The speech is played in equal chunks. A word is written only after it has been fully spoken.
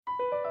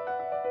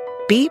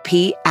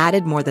BP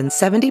added more than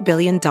 $70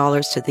 billion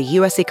to the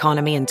U.S.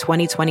 economy in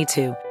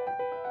 2022.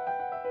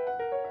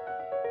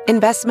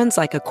 Investments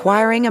like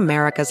acquiring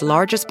America's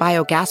largest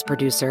biogas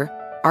producer,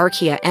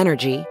 Archaea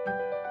Energy,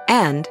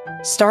 and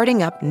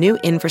starting up new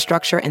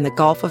infrastructure in the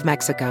Gulf of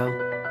Mexico.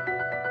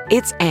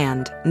 It's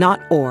and,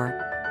 not or.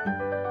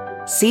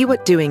 See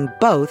what doing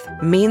both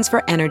means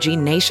for energy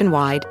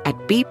nationwide at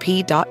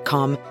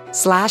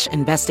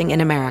bp.com/investing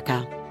in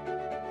America.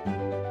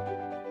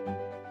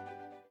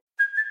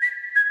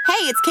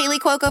 Hey, it's Kaylee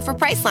Cuoco for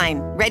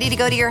Priceline. Ready to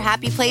go to your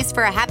happy place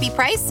for a happy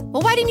price?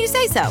 Well, why didn't you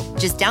say so?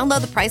 Just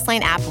download the Priceline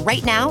app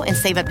right now and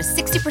save up to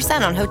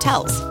 60% on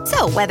hotels.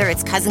 So whether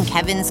it's Cousin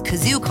Kevin's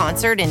Kazoo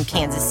Concert in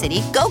Kansas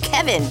City, go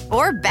Kevin,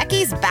 or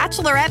Becky's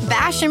Bachelorette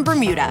Bash in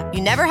Bermuda,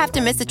 you never have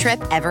to miss a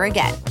trip ever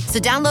again. So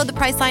download the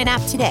Priceline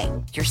app today.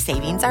 Your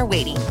savings are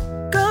waiting.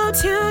 Go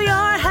to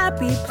your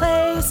happy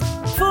place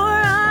for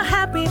a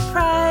happy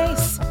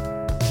price.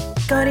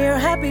 Go to your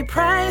happy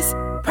price,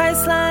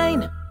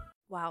 Priceline.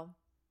 Wow.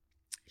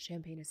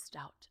 Champagne is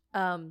stout.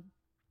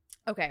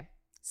 Okay,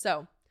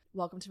 so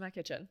welcome to my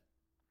kitchen.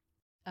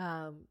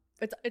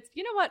 It's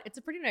you know what? It's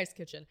a pretty nice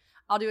kitchen.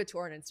 I'll do a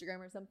tour on Instagram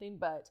or something,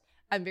 but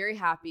I'm very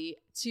happy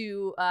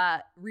to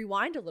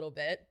rewind a little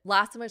bit.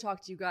 Last time I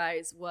talked to you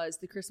guys was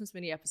the Christmas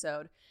mini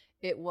episode.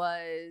 It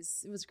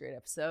was a great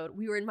episode.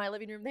 We were in my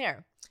living room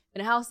there,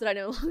 in a house that I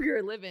no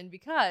longer live in,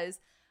 because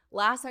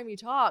last time you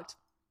talked,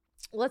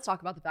 let's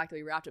talk about the fact that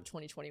we wrapped up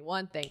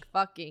 2021. Thank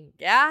fucking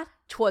God.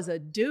 'Twas a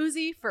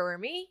doozy for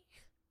me.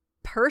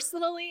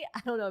 Personally,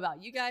 I don't know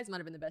about you guys. Might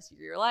have been the best year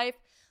of your life.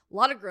 A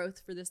lot of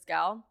growth for this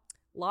gal.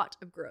 Lot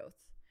of growth,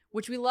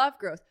 which we love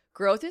growth.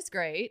 Growth is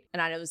great.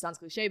 And I know this sounds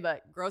cliche,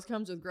 but growth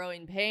comes with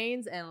growing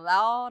pains, and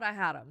Lord, I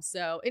had them.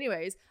 So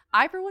anyways,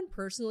 I, for one,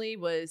 personally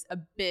was a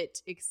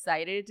bit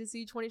excited to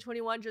see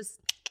 2021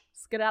 just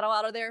skedaddle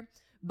out of there.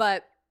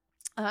 But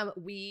I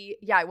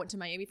went to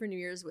Miami for New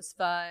Year's. It was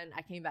fun.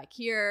 I came back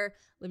here,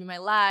 living my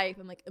life.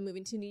 I'm like, I'm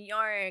moving to New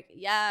York.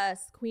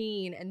 Yes,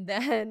 queen. And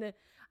then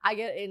I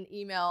get an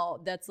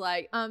email that's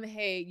like,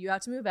 hey, you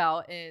have to move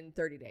out in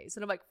 30 days.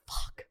 And I'm like,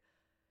 fuck.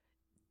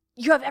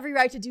 You have every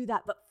right to do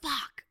that, but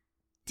fuck.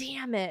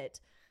 Damn it.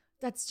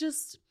 That's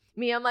just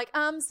me. I'm like,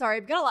 I'm sorry.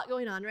 I've got a lot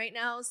going on right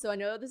now. So I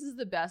know this is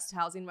the best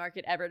housing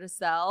market ever to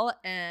sell.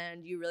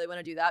 And you really want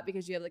to do that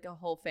because you have like a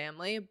whole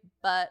family.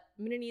 But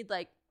I'm going to need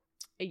like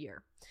a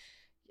year.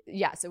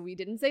 Yeah, so we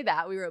didn't say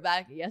that. We wrote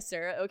back, yes,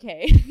 sir.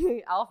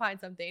 Okay, I'll find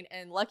something.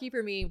 And lucky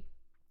for me,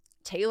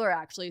 Taylor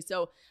actually.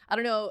 So I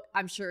don't know.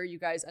 I'm sure you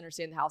guys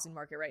understand the housing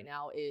market right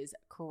now is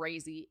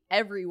crazy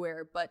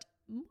everywhere, but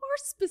more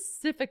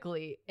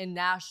specifically in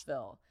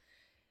Nashville.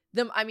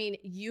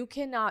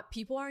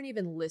 People aren't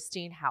even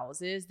listing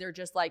houses. They're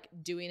just like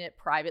doing it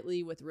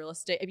privately with real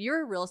estate. If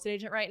you're a real estate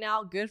agent right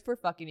now, good for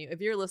fucking you.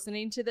 If you're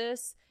listening to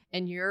this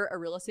and you're a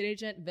real estate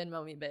agent,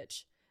 Venmo me,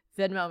 bitch.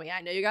 Venmo me. I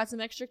know you got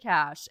some extra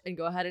cash, and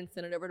go ahead and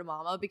send it over to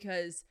mama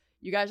because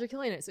you guys are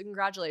killing it. So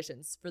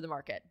congratulations for the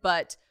market.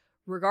 But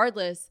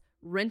regardless,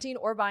 renting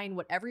or buying,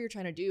 whatever you're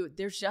trying to do,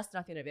 there's just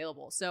nothing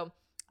available. So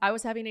I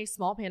was having a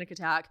small panic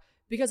attack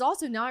because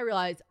also now I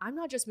realize I'm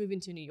not just moving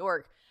to New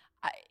York.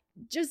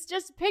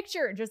 Just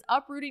picture just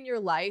uprooting your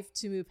life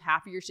to move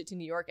half of your shit to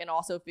New York and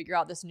also figure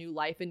out this new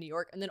life in New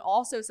York. And then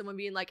also someone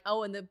being like,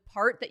 oh, and the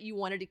part that you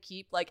wanted to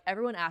keep, like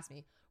everyone asked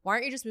me, why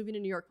aren't you just moving to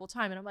New York full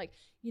time? And I'm like,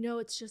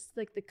 it's just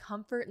like the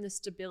comfort and the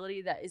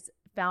stability that is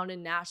found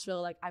in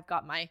Nashville. Like I've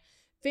got my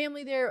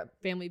family there,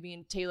 family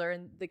being Taylor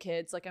and the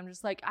kids. Like, I'm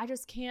just like, I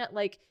just can't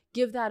like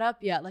give that up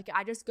yet. Like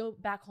I just go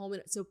back home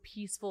and it's so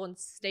peaceful and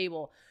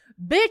stable.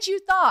 Bitch, you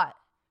thought,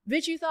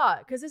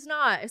 because it's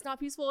not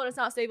peaceful and it's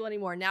not stable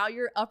anymore. Now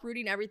you're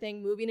uprooting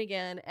everything, moving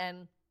again.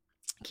 And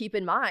keep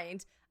in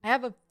mind, I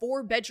have a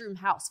 4-bedroom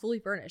house, fully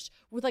furnished,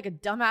 with like a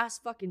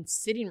dumbass fucking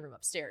sitting room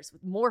upstairs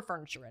with more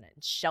furniture in it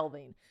and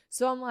shelving.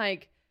 So I'm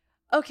like,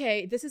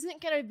 okay, this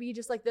isn't going to be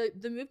just like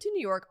the move to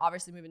New York.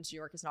 Obviously, moving to New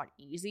York is not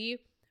easy,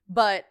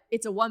 but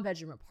it's a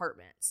 1-bedroom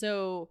apartment.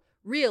 So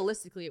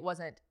realistically, it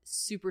wasn't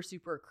super,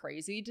 super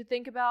crazy to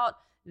think about.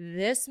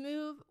 This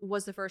move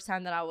was the first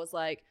time that I was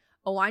like,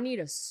 oh, I need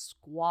a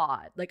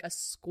squad, like a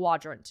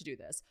squadron to do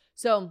this.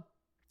 So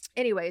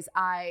anyways,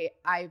 I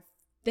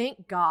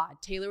thank God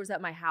Taylor was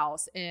at my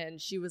house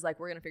and she was like,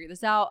 we're going to figure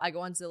this out. I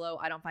go on Zillow.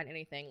 I don't find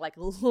anything, like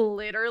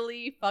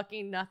literally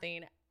fucking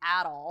nothing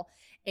at all.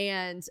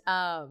 And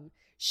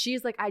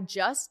she's like, I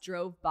just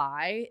drove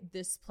by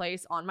this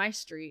place on my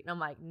street. And I'm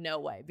like, no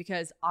way.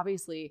 Because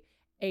obviously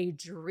a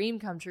dream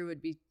come true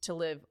would be to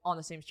live on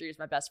the same street as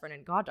my best friend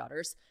and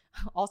goddaughters.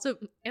 Also,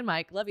 and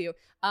Mike, love you.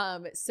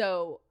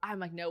 So I'm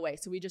like, no way.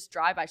 So we just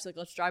drive by. She's like,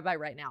 let's drive by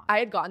right now. I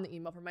had gotten the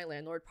email from my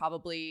landlord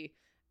probably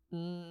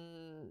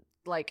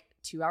like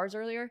 2 hours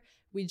earlier.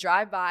 We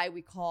drive by,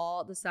 we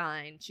call the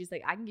sign. She's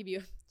like, I can give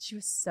you, she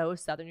was so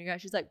Southern, you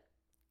guys. She's like,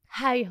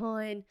 hey,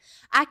 hon,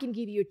 I can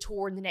give you a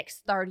tour in the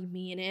next 30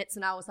 minutes.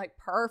 And I was like,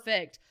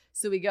 perfect.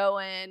 So we go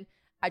in,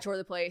 I tour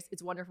the place.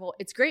 It's wonderful.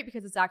 It's great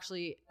because it's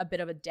actually a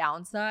bit of a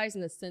downsize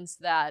in the sense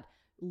that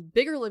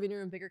bigger living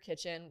room, bigger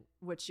kitchen,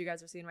 which you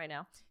guys are seeing right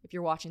now. If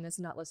you're watching this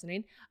and not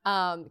listening,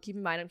 keep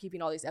in mind, I'm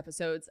keeping all these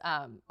episodes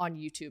on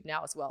YouTube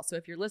now as well. So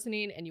if you're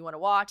listening and you want to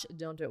watch,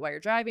 don't do it while you're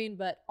driving,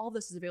 but all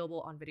this is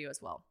available on video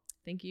as well.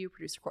 Thank you,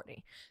 producer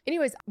Courtney.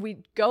 Anyways, we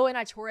go and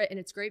I tour it, and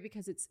it's great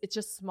because it's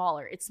just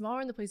smaller. It's smaller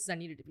in the places I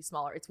needed it to be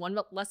smaller. It's one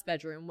less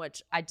bedroom,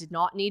 which I did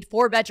not need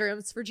 4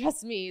 bedrooms for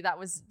just me. That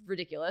was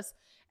ridiculous.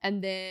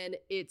 And then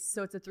it's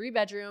a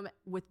 3-bedroom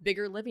with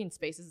bigger living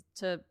spaces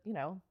to,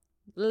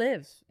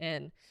 live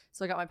in.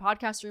 So I got my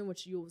podcast room,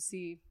 which you will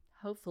see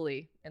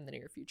hopefully in the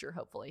near future,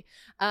 hopefully.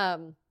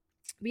 But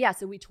yeah,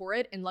 so we tour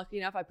it, and lucky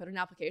enough, I put an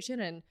application,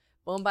 and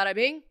boom, bada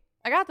bing,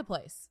 I got the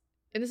place.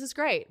 And this is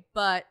great,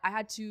 but I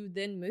had to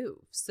then move.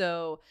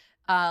 So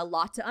a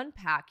lot to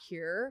unpack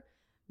here,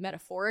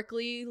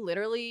 metaphorically,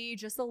 literally,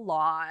 just a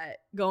lot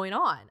going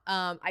on.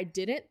 I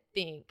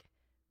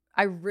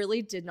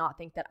really did not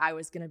think that I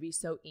was going to be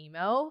so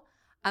emo.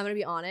 I'm going to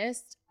be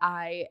honest.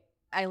 I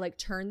like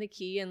turned the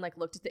key and like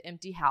looked at the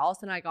empty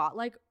house, and I got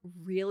like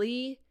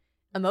really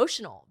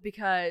emotional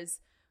because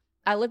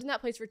I lived in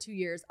that place for 2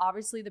 years.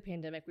 Obviously the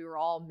pandemic, we were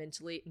all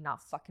mentally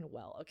not fucking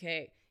well.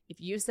 Okay. If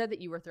you said that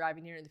you were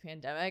thriving during the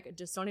pandemic,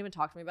 just don't even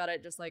talk to me about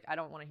it. Just like, I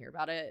don't want to hear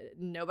about it.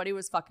 Nobody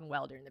was fucking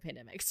well during the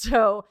pandemic.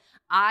 So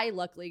I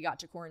luckily got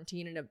to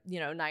quarantine in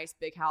a, nice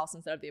big house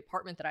instead of the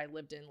apartment that I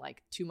lived in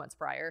like 2 months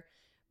prior.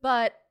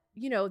 But,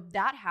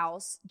 that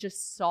house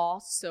just saw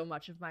so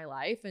much of my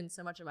life and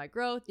so much of my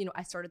growth.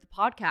 I started the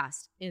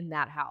podcast in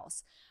that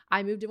house.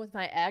 I moved in with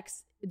my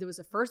ex. There was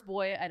the first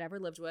boy I'd ever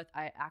lived with.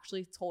 I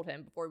actually told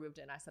him before we moved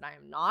in, I said, I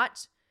am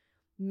not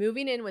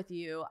moving in with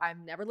you. I've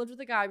never lived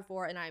with a guy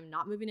before, and I'm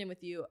not moving in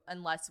with you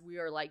unless we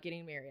are like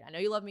getting married. I know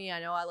you love me. I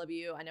know I love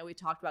you. I know we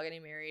talked about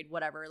getting married,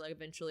 whatever. Like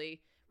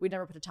eventually we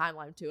never put a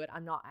timeline to it.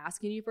 I'm not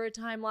asking you for a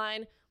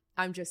timeline.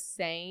 I'm just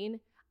saying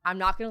I'm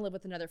not going to live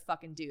with another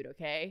fucking dude.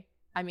 Okay.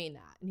 I mean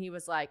that. And he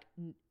was like,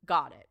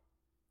 got it.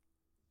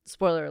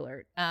 Spoiler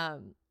alert.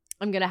 I'm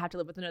going to have to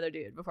live with another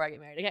dude before I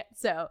get married. Okay.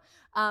 So,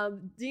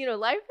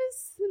 life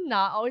is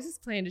not always as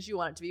planned as you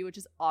want it to be, which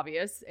is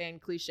obvious and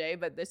cliche,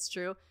 but that's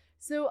true.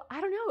 So I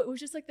don't know. It was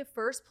just like the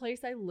first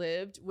place I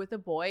lived with a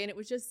boy, and it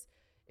was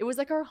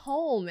like our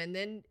home. And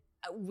then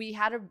we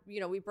had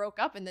we broke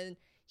up, and then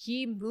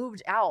he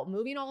moved out,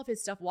 moving all of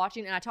his stuff,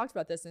 watching. And I talked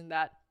about this in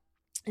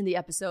the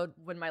episode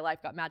when my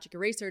life got magic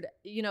erasered,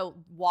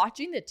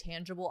 watching the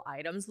tangible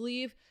items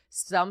leave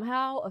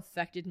somehow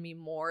affected me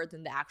more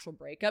than the actual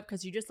breakup,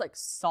 because you just like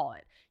saw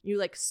it. You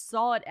like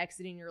saw it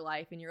exiting your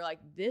life, and you're like,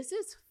 this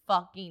is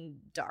fucking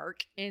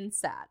dark and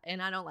sad,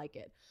 and I don't like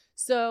it.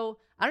 So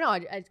I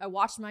don't know. I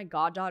watched my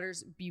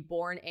goddaughters be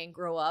born and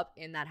grow up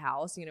in that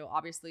house.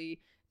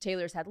 Obviously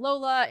Taylor's had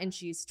Lola, and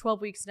she's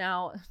 12 weeks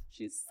now.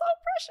 She's so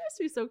precious.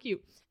 She's so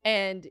cute.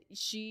 And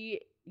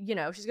she,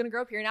 she's going to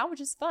grow up here now,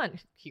 which is fun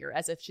here,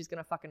 as if she's going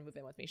to fucking move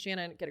in with me.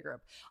 Shannon, get a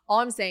grip. All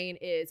I'm saying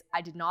is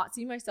I did not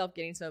see myself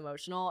getting so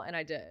emotional, and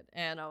I did.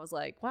 And I was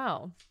like,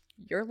 wow,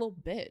 you're a little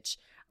bitch.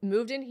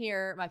 Moved in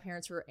here. My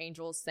parents were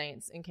angels,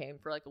 saints, and came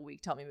for like a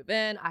week to help me move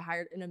in. I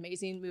hired an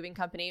amazing moving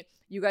company.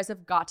 You guys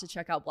have got to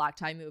check out Black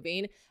Tie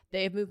Moving.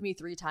 They have moved me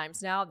 3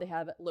 times now. They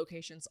have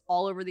locations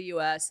all over the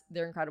US.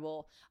 They're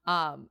incredible.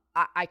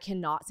 I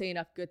cannot say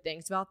enough good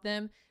things about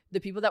them. The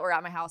people that were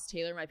at my house,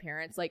 Taylor, my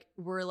parents,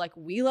 were like,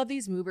 we love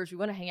these movers. We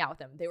want to hang out with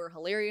them. They were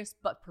hilarious,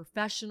 but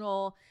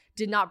professional,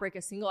 did not break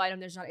a single item.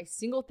 There's not a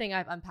single thing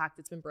I've unpacked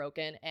that's been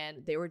broken.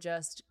 And they were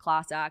just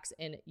class acts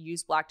and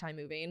used Black Tie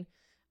Moving.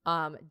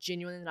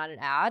 Genuinely not an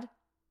ad,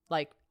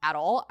 like at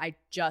all. I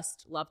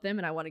just love them,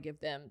 and I want to give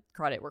them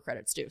credit where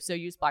credit's due. So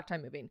use Black Tie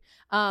Moving.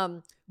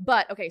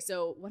 But okay,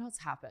 so what else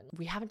happened?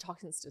 We haven't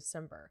talked since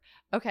December.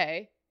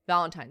 Okay,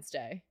 Valentine's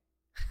Day.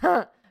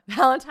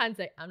 Valentine's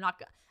Day. I'm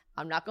not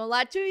gonna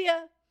lie to you.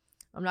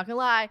 I'm not gonna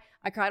lie.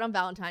 I cried on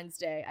Valentine's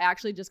Day. I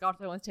actually just got off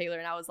the phone with Taylor,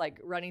 and I was like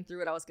running through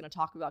what I was going to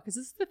talk about, because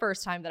this is the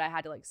first time that I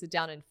had to like sit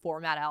down and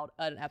format out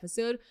an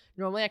episode.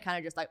 Normally I kind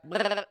of just like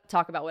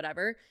talk about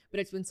whatever, but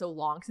it's been so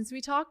long since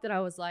we talked that I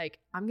was like,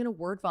 I'm going to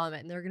word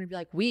vomit, and they're going to be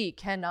like, we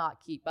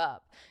cannot keep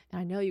up.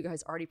 And I know you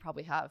guys already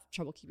probably have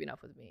trouble keeping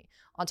up with me,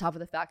 on top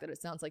of the fact that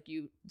it sounds like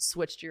you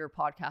switched your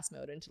podcast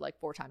mode into like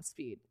 4 times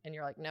speed. And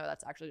you're like, no,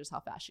 that's actually just how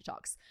fast she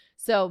talks.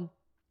 So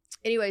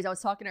anyways, I was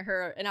talking to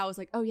her, and I was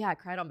like, oh yeah, I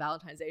cried on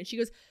Valentine's Day. And she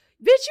goes,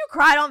 bitch, you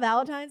cried on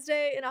Valentine's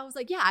Day? And I was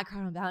like, yeah, I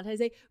cried on Valentine's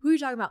Day. Who are you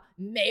talking about?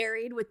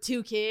 Married with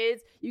 2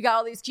 kids? You got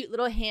all these cute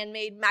little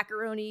handmade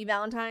macaroni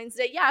Valentine's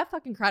Day? Yeah, I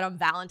fucking cried on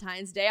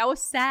Valentine's Day. I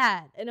was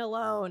sad and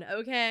alone,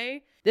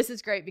 okay? This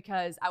is great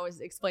because I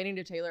was explaining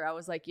to Taylor, I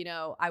was like,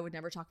 I would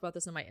never talk about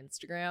this on my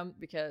Instagram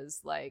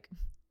because like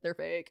they're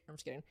fake. I'm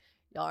just kidding.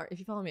 Y'all are, if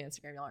you follow me on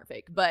Instagram, y'all aren't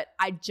fake. But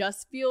I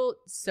just feel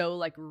so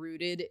like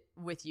rooted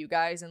with you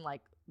guys, and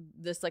like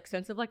this like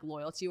sense of like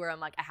loyalty where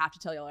I'm like, I have to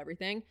tell y'all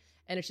everything.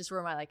 And it's just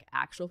where my like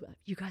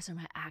you guys are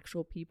my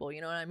actual people.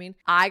 You know what I mean?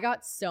 I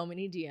got so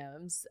many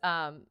DMs.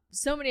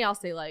 So many, I'll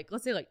say like,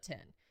 let's say like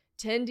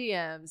 10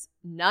 DMs.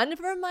 None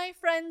from my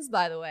friends,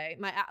 by the way.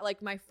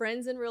 My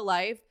friends in real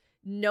life.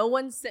 No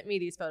one sent me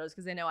these photos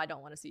because they know I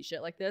don't want to see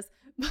shit like this.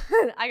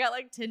 But I got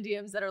like 10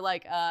 DMs that are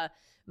like,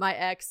 my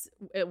ex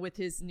with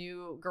his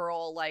new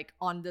girl, like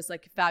on this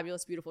like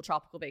fabulous, beautiful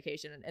tropical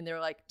vacation. And they were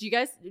like,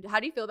 how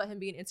do you feel about him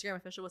being Instagram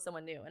official with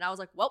someone new? And I was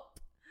like, well,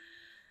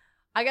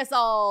 I guess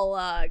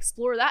I'll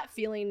explore that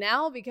feeling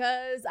now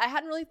because I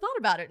hadn't really thought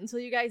about it until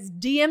you guys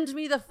DM'd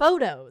me the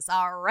photos.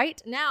 All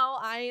right, now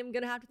I am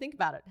going to have to think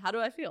about it. How do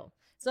I feel?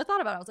 So I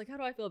thought about it. I was like, how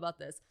do I feel about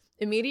this?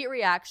 Immediate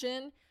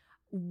reaction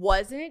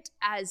wasn't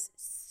as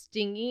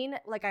stinging.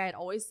 Like I had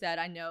always said,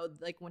 I know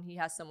like when he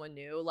has someone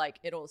new, like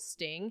it'll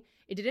sting.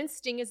 It didn't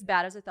sting as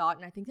bad as I thought.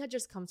 And I think that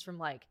just comes from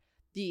like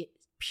the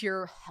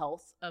pure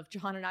health of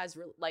John and I's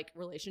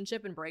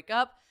relationship and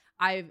breakup.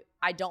 I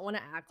don't want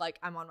to act like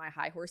I'm on my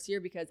high horse here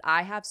because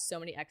I have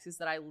so many exes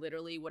that I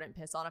literally wouldn't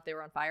piss on if they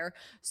were on fire.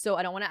 So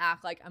I don't want to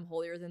act like I'm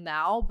holier than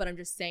thou, but I'm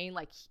just saying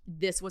like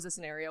this was a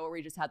scenario where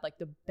we just had like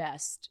the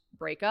best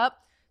breakup.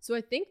 So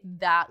I think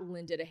that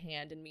lended a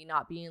hand in me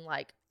not being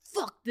like,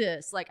 fuck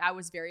this. Like I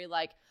was very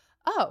like,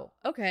 oh,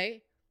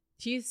 okay.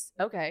 He's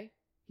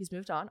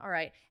moved on. All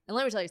right. And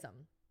let me tell you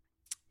something.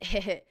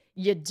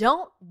 You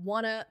don't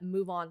want to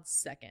move on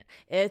second.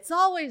 It's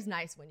always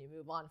nice when you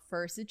move on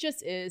first. It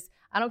just is.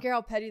 I don't care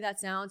how petty that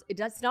sounds.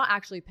 It's not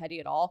actually petty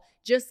at all.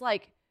 Just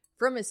like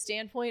from a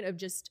standpoint of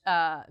just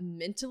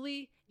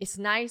mentally, it's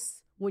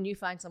nice when you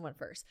find someone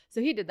first. So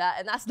he did that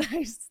and that's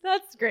nice.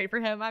 That's great for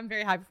him. I'm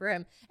very happy for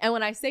him. And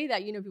when I say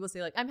that, you know, people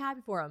say like, I'm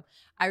happy for him.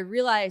 I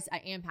realize I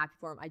am happy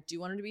for him. I do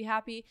want him to be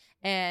happy.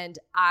 And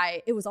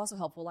it was also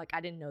helpful. Like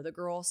I didn't know the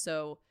girl.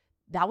 So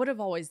that would have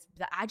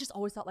I just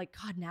always thought like,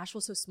 God,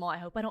 Nashville's so small. I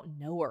hope I don't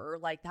know her.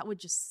 Like that would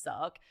just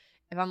suck.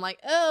 If I'm like,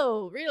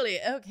 oh, really?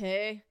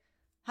 Okay.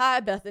 Hi,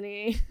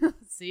 Bethany.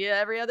 See you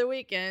every other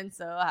weekend.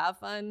 So have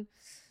fun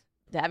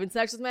having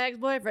sex with my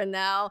ex-boyfriend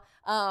now.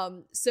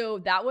 So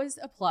that was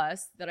a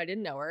plus that I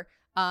didn't know her.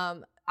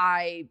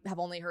 I have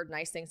only heard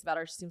nice things about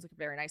her. She seems like a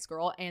very nice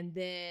girl. And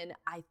then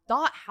I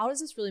thought, how does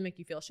this really make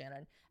you feel,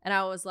 Shannon? And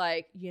I was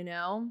like, you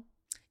know,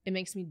 it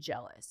makes me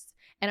jealous.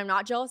 And I'm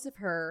not jealous of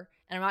her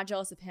and I'm not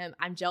jealous of him.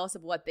 I'm jealous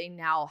of what they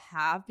now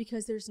have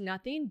because there's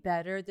nothing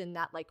better than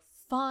that like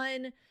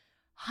fun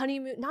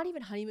honeymoon, not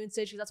even honeymoon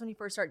stage because that's when you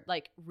first start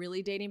like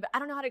really dating, but I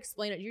don't know how to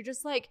explain it. You're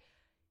just like,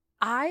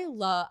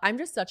 I'm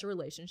just such a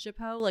relationship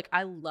hoe. Like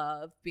I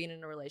love being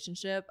in a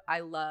relationship. I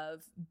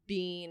love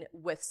being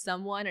with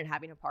someone and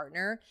having a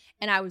partner.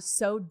 And I was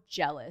so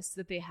jealous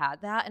that they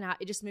had that. And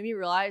it just made me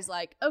realize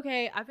like,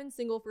 okay, I've been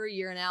single for a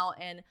year now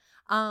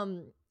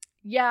and,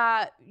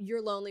 yeah,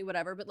 you're lonely,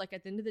 whatever. But like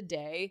at the end of the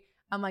day,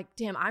 I'm like,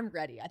 damn, I'm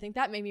ready. I think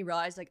that made me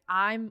realize like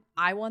I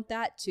want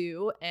that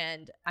too.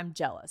 And I'm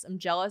jealous. I'm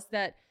jealous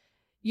that,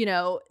 you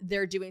know,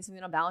 they're doing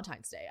something on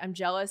Valentine's Day. I'm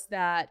jealous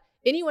that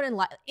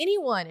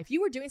anyone, if you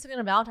were doing something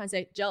on Valentine's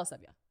Day, jealous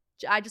of you.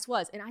 I just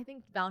was. And I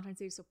think Valentine's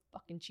Day is so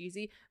fucking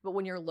cheesy. But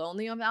when you're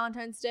lonely on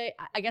Valentine's Day,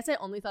 I guess I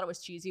only thought it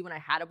was cheesy when I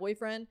had a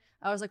boyfriend.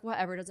 I was like,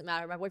 whatever, it doesn't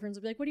matter. My boyfriends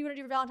would be like, what do you want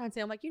to do for Valentine's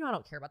Day? I'm like, you know, I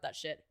don't care about that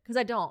shit. Because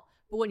I don't.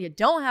 But when you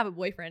don't have a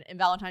boyfriend and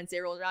Valentine's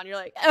Day rolls around, you're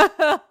like,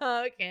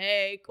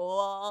 okay,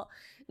 cool.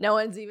 No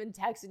one's even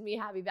texted me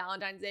happy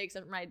Valentine's Day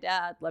except for my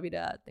dad. Love you,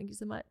 Dad. Thank you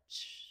so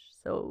much.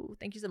 So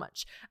thank you so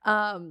much.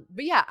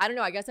 But yeah, I don't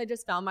know. I guess I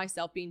just found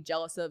myself being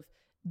jealous of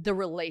the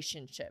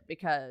relationship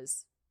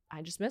because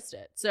I just missed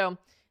it. So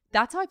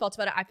that's how I felt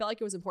about it. I felt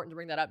like it was important to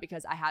bring that up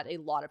because I had a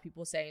lot of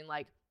people saying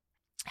like,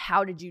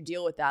 how did you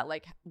deal with that?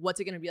 Like, what's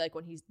it going to be like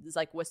when he's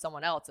like with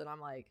someone else? And I'm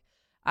like,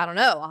 I don't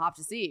know. I'll have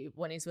to see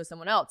when he's with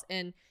someone else.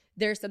 And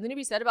there's something to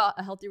be said about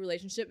a healthy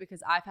relationship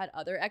because I've had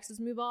other exes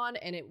move on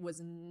and it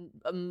was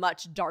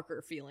much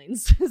darker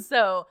feelings.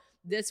 So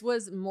this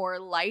was more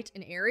light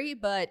and airy,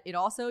 but it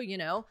also, you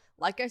know,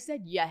 like I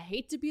said, you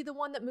hate to be the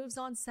one that moves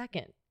on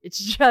second.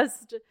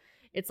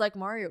 It's like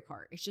Mario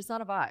Kart. It's just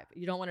not a vibe.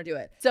 You don't want to do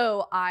it.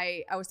 So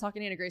I was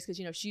talking to Anna Grace because,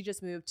 you know, she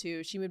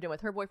moved in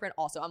with her boyfriend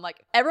also. I'm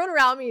like, everyone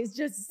around me is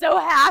just so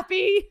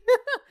happy.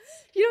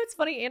 You know, it's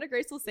funny. Anna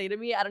Grace will say to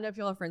me, I don't know if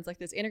y'all have friends like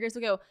this. Anna Grace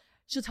will go,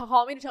 she'll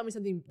call me to tell me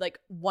something like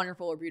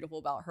wonderful or beautiful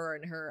about her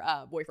and her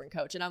boyfriend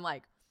coach. And I'm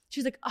like,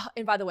 she's like, oh,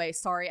 and by the way,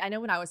 sorry. I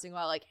know when I was single,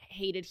 I like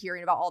hated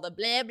hearing about all the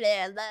blah,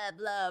 blah, love,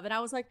 love. And I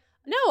was like,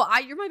 no,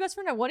 you're my best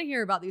friend. I want to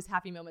hear about these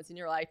happy moments in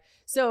your life.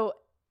 So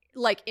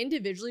like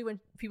individually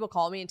when people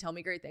call me and tell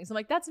me great things, I'm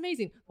like, that's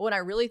amazing. But when I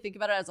really think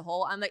about it as a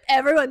whole, I'm like,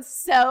 everyone's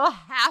so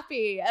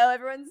happy. Oh,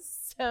 everyone's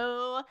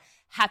so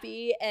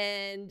happy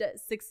and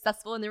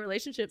successful in their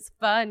relationships.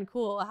 Fun,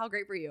 cool. How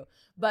great for you.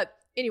 But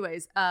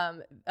anyways,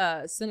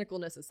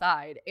 cynicalness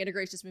aside, Anna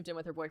Grace just moved in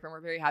with her boyfriend.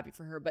 We're very happy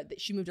for her, but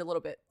she moved a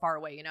little bit far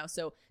away, you know?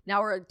 So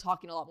now we're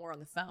talking a lot more on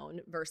the phone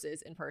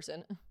versus in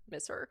person.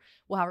 Miss her.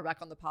 We'll have her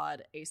back on the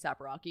pod ASAP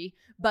Rocky.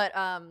 But,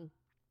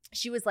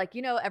 she was like,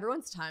 you know,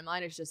 everyone's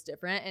timeline is just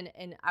different.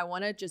 And I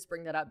want to just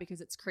bring that up because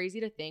it's crazy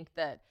to think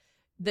that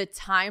the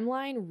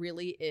timeline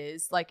really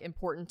is like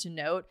important to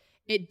note.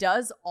 It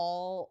does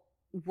all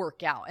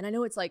work out. And I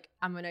know it's like,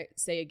 I'm going to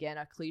say again,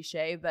 a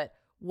cliche, but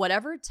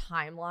whatever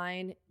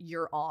timeline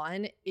you're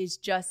on is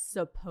just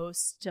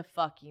supposed to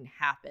fucking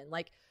happen.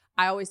 Like,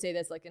 I always say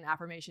this, like an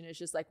affirmation is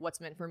just like what's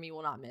meant for me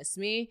will not miss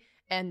me.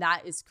 And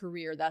that is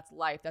career, that's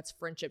life, that's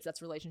friendships,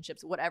 that's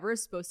relationships. Whatever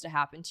is supposed to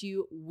happen to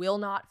you will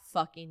not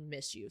fucking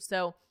miss you.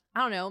 So I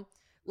don't know,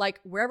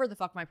 like wherever the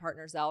fuck my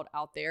partner's out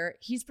there,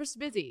 he's just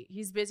busy.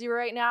 He's busy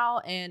right now.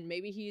 And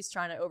maybe he's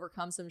trying to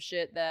overcome some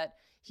shit that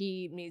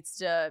he needs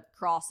to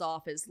cross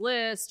off his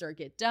list or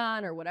get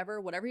done or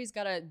whatever he's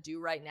got to do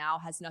right now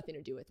has nothing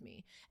to do with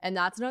me. And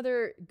that's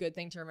another good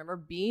thing to remember.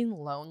 Being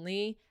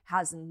lonely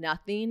has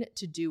nothing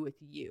to do with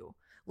you.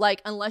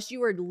 Like, unless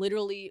you are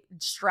literally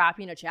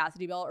strapping a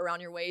chastity belt around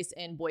your waist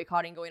and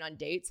boycotting going on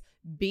dates,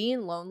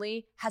 being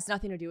lonely has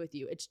nothing to do with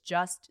you. It's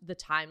just the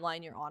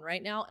timeline you're on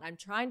right now. And I'm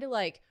trying to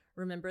like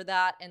remember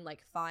that and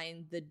like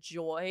find the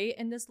joy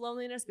in this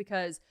loneliness,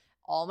 because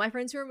all my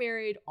friends who are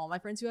married, all my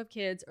friends who have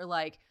kids are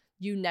like,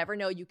 you never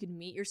know, you could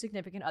meet your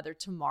significant other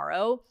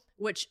tomorrow,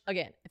 which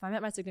again, if I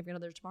met my significant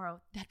other tomorrow,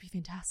 that'd be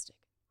fantastic.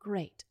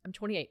 Great. I'm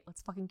 28.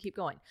 Let's fucking keep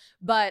going.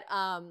 But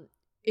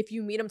if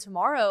you meet them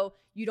tomorrow,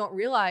 you don't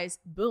realize,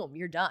 boom,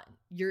 you're done.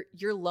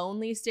 Your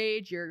lonely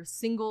stage, your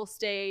single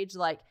stage,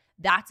 like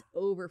that's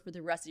over for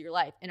the rest of your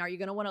life. And are you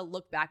going to want to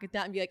look back at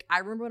that and be like, I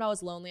remember when I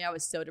was lonely, I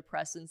was so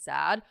depressed and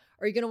sad?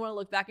 Or are you going to want to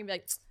look back and be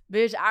like,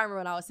 bitch, I remember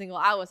when I was single,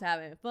 I was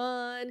having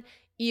fun.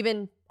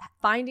 Even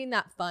finding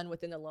that fun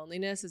within the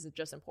loneliness is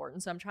just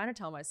important. So I'm trying to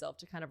tell myself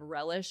to kind of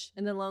relish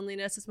in the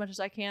loneliness as much as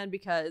I can,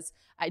 because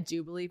I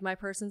do believe my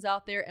person's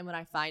out there. And when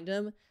I find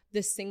them,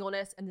 this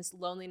singleness and this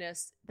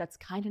loneliness that's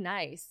kind of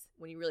nice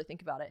when you really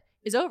think about it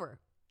is over.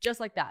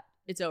 Just like that.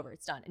 It's over.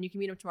 It's done. And you can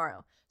meet them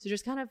tomorrow. So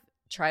just kind of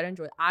try to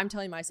enjoy it. I'm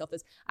telling myself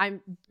this.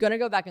 I'm going to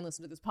go back and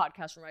listen to this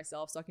podcast for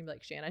myself so I can be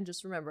like, Shannon,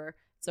 just remember,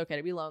 it's okay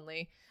to be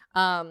lonely.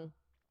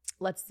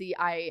 Let's see.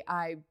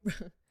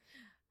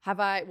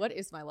 What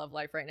is my love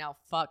life right now?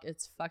 Fuck,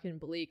 it's fucking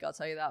bleak. I'll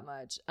tell you that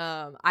much.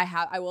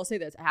 I will say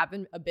this. I have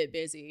been a bit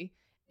busy,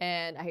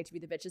 and I hate to be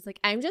the bitch. It's like,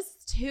 I'm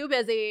just too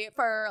busy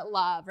for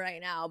love right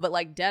now. But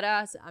like dead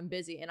ass, I'm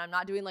busy, and I'm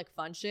not doing like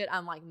fun shit.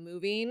 I'm like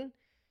moving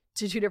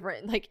to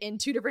in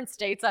two different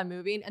states. I'm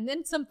moving, and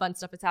then some fun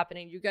stuff is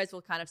happening. You guys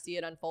will kind of see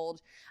it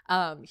unfold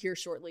here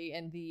shortly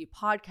in the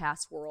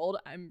podcast world.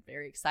 I'm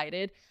very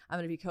excited. I'm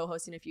going to be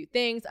co-hosting a few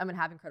things. I'm going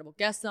to have incredible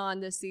guests on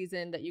this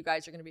season that you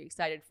guys are going to be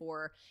excited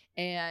for,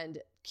 and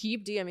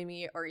keep DMing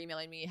me or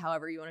emailing me,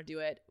 however you want to do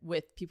it,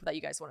 with people that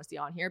you guys want to see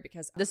on here,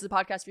 because this is a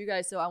podcast for you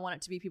guys. So I want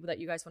it to be people that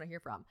you guys want to hear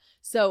from.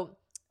 So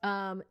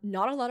not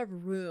a lot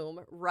of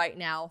room right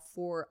now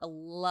for a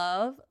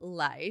love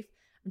life.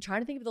 I'm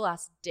trying to think of the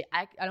last date.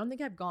 I don't think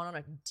I've gone on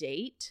a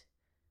date.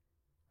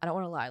 I don't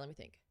want to lie. Let me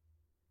think.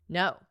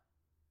 No,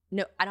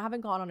 I haven't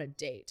gone on a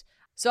date.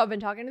 So I've been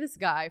talking to this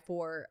guy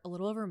for a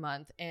little over a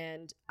month,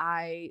 and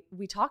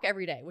we talk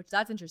every day, which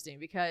that's interesting,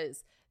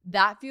 because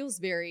that feels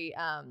very,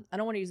 I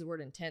don't want to use the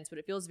word intense, but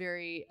it feels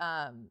very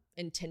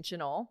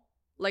intentional.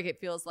 Like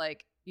it feels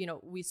like,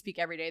 we speak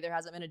every day. There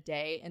hasn't been a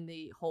day in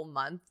the whole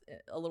month,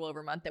 a little over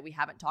a month, that we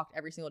haven't talked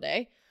every single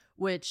day,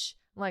 which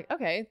I'm like,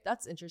 okay,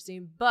 that's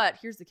interesting. But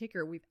here's the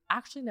kicker. We've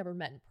actually never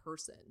met in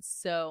person.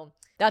 So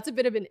that's a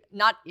bit of an,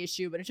 not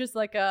issue, but it's just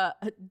like a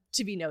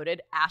to be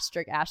noted,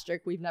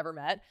 asterisk, we've never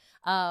met.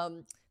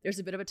 There's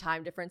a bit of a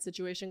time difference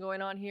situation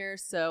going on here.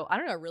 So I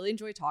don't know, I really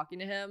enjoy talking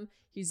to him.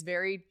 He's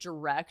very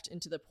direct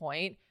and to the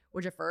point,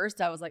 which at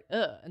first I was like,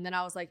 ugh. And then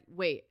I was like,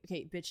 wait,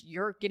 okay, bitch,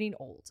 you're getting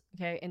old.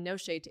 Okay. And no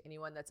shade to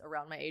anyone that's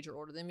around my age or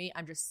older than me.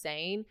 I'm just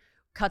saying,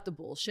 cut the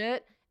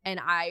bullshit. And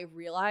I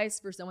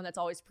realized, for someone that's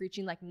always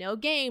preaching like no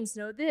games,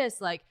 no this,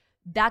 like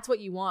that's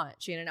what you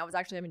want, Shannon. I was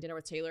actually having dinner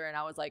with Taylor, and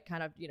I was like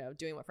kind of,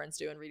 doing what friends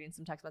do and reading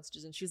some text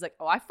messages. And she's like,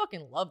 oh, I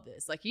fucking love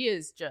this. Like he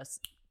is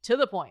just to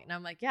the point. And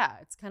I'm like, yeah,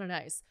 it's kind of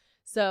nice.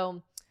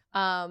 So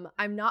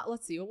I'm not,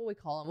 let's see, what will we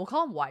call him? We'll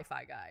call him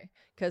Wi-Fi guy,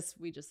 because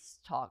we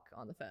just talk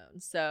on the phone.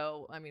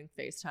 So, I mean,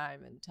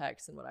 FaceTime and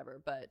text and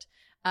whatever. But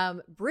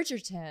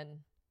Bridgerton,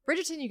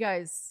 you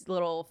guys,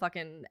 little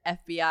fucking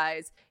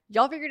FBIs,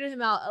 y'all figured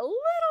him out a little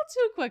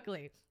too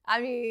quickly.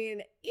 I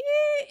mean,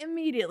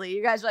 immediately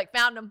you guys are like,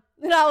 found him.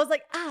 And I was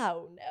like,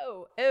 oh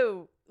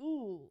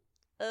no,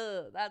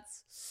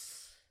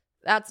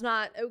 that's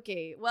not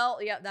okay. Well,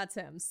 yeah, that's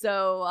him.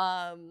 So,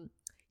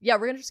 yeah,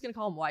 we're just going to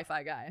call him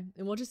Wi-Fi guy,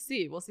 and we'll just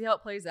see. We'll see how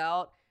it plays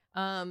out.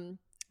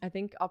 I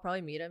think I'll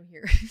probably meet him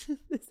here.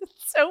 This is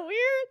so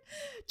weird.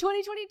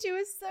 2022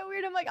 is so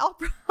weird. I'm like,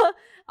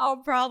 I'll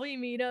probably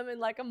meet him in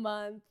like a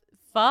month.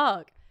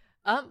 Fuck.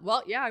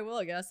 Well, yeah, I will,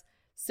 I guess.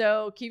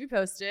 So keep you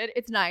posted.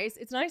 It's nice.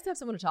 It's nice to have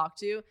someone to talk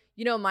to.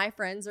 My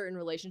friends are in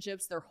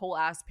relationships. They're whole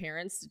ass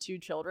parents to 2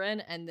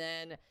 children. And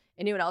then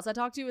anyone else I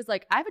talk to is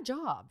like, I have a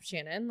job,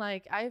 Shannon.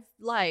 Like I have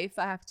life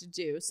I have to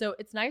do. So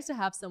it's nice to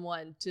have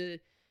someone to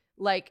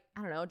like,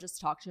 I don't know, just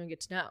talk to and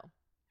get to know.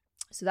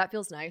 So that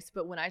feels nice.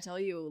 But when I tell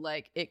you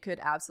like it could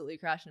absolutely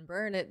crash and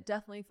burn, it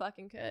definitely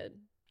fucking could.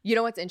 You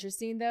know what's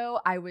interesting though?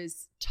 I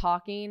was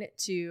talking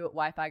to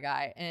Wi-Fi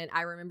guy, and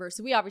I remember,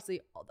 so we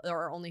obviously,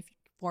 our only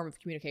form of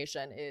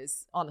communication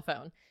is on the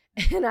phone.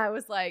 And I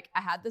was like,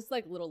 I had this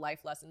like little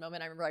life lesson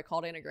moment. I remember I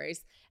called Anna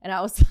Grace and I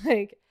was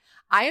like,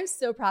 I am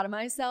so proud of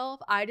myself.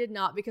 I did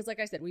not, because like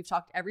I said, we've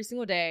talked every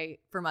single day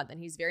for a month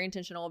and he's very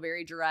intentional,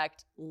 very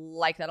direct,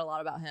 like that a lot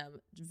about him,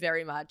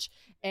 very much.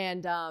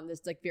 And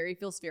this like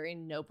feels very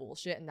no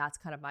bullshit. And that's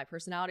kind of my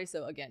personality.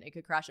 So again, it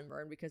could crash and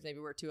burn because maybe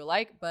we're too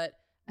alike, but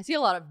I see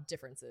a lot of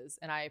differences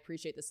and I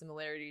appreciate the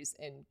similarities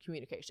in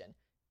communication.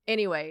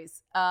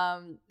 Anyways,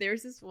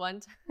 there's this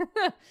one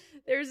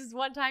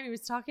time he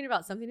was talking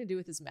about something to do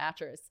with his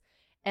mattress.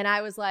 And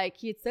I was like,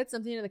 he had said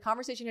something and the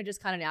conversation had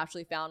just kind of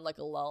naturally found like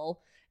a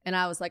lull. And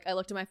I was like, I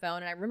looked at my phone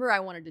and I remember I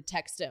wanted to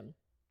text him.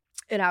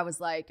 And I was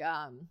like,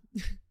 and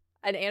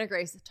Anna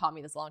Grace taught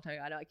me this a long time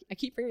ago. I know I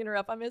keep bringing her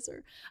up. I miss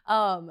her.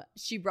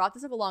 She brought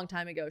this up a long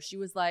time ago. She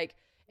was like,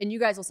 and you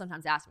guys will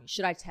sometimes ask me,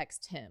 should I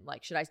text him?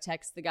 Like, should I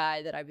text the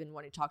guy that I've been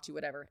wanting to talk to,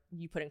 whatever?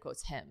 You put in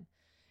quotes him.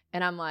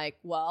 And I'm like,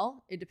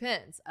 well, it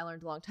depends. I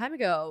learned a long time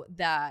ago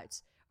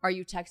that are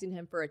you texting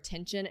him for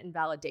attention and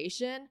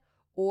validation,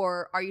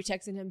 or are you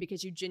texting him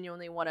because you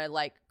genuinely want to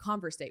like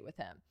conversate with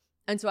him?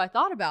 And so I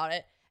thought about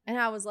it and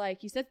I was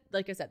like, he said,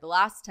 like I said, the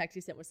last text he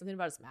sent was something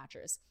about his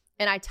mattress.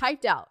 And I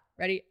typed out,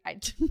 ready?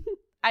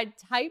 I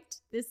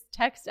typed this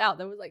text out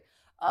that was like,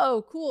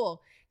 oh,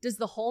 cool. Does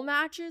the whole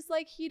mattress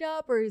like heat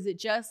up, or is it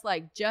just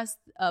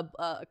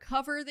a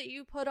cover that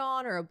you put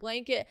on or a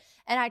blanket?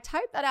 And I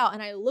typed that out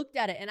and I looked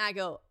at it and I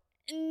go,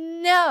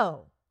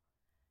 no,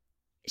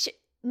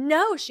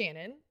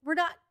 Shannon, we're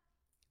not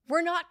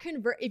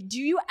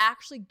do you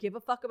actually give a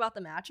fuck about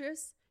the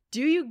mattress?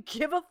 Do you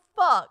give a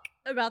fuck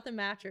about the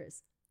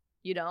mattress?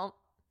 You don't.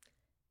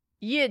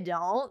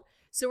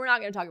 So we're not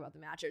going to talk about the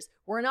mattress.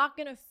 We're not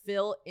going to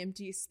fill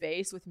empty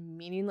space with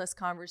meaningless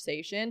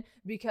conversation,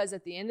 because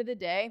at the end of the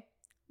day,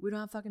 we don't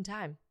have fucking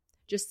time.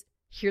 Just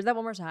hear that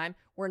one more time.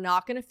 We're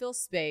not going to fill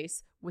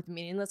space with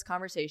meaningless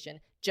conversation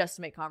just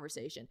to make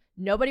conversation.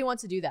 Nobody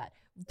wants to do that.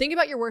 Think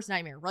about your worst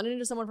nightmare. Running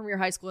into someone from your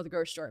high school at the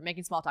grocery store,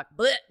 making small talk.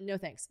 Blech, no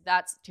thanks.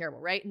 That's terrible,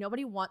 right?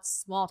 Nobody wants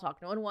small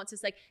talk. No one wants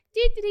this like,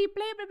 blah,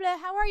 blah, blah.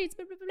 How are you? It's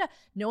blah, blah, blah.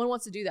 No one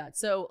wants to do that.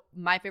 So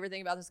my favorite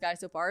thing about this guy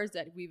so far is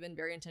that we've been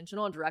very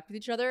intentional and direct with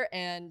each other.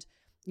 And,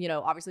 you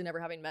know, obviously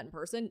never having met in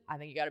person, I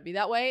think you got to be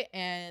that way.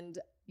 And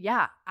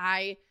yeah,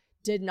 I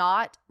did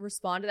not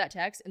respond to that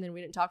text. And then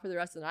we didn't talk for the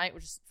rest of the night,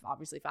 which is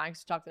obviously fine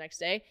because we talked the next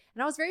day.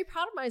 And I was very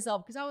proud of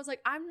myself because I was like,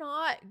 I'm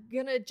not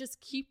going to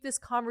just keep this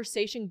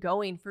conversation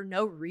going for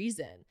no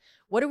reason.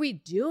 What are we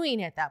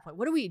doing at that point?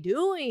 What are we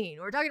doing?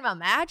 We're talking about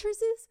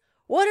mattresses?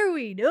 What are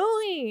we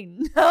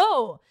doing?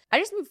 No. I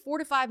just moved 4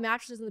 to 5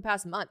 mattresses in the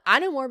past month. I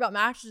know more about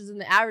mattresses than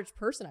the average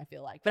person, I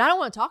feel like. But I don't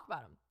want to talk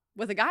about them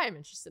with a guy I'm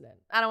interested in.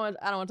 I don't want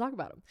to talk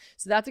about him.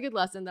 So that's a good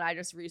lesson that I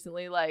just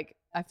recently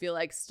I feel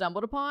like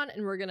stumbled upon,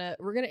 and we're gonna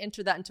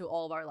enter that into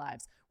all of our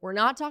lives. We're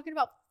not talking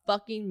about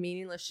fucking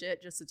meaningless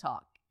shit just to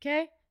talk.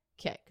 Okay,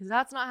 because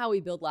that's not how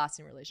we build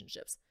lasting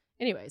relationships.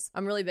 Anyways,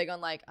 I'm really big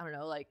on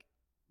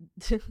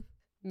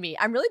me.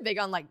 I'm really big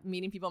on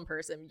meeting people in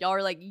person. Y'all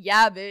are like,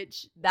 yeah,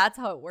 bitch, that's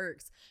how it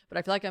works. But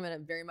I feel like I'm in a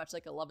very much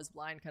like a Love is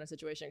Blind kind of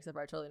situation, except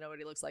for I totally know what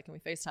he looks like and we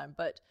FaceTime.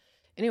 But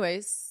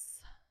anyways,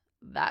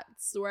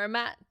 that's where I'm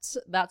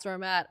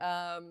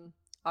at.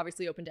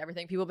 Obviously open to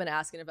everything. People have been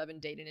asking if I've been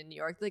dating in New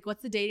York. Like,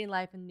 what's the dating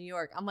life in New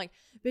York? I'm like,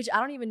 bitch, I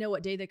don't even know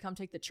what day they come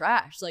take the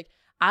trash. Like,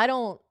 I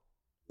don't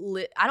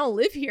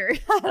live here.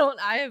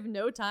 I have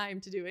no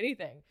time to do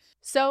anything.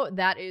 So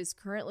that is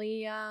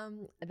currently,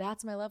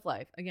 that's my love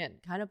life. Again,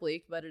 kind of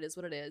bleak, but it is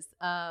what it is.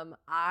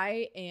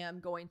 I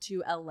am going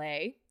to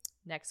LA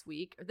this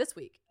week.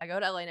 I go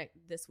to LA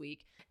this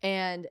week.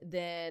 And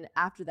then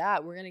after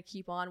that, we're going to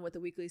keep on with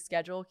the weekly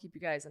schedule, keep you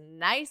guys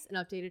nice and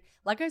updated.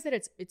 Like I said,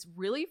 it's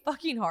really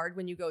fucking hard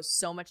when you go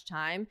so much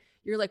time.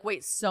 You're like,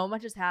 wait, so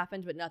much has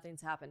happened, but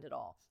nothing's happened at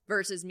all.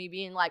 Versus me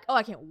being like, oh,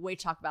 I can't wait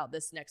to talk about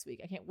this next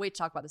week.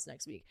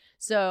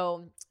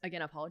 So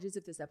again, apologies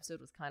if this episode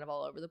was kind of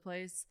all over the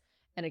place.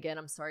 And again,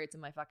 I'm sorry it's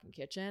in my fucking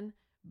kitchen.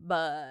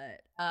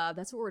 But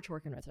that's what we're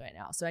working with right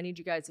now. So I need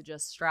you guys to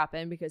just strap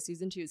in because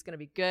season 2 is going to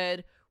be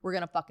good. We're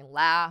going to fucking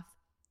laugh.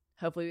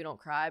 Hopefully we don't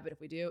cry, but if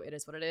we do, it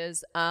is what it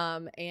is.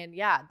 And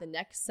yeah, the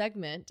next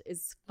segment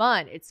is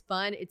fun. It's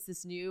fun. It's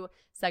this new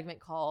segment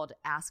called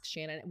Ask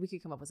Shannon. We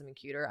could come up with something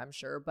cuter, I'm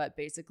sure. But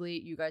basically,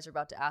 you guys are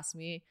about to ask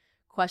me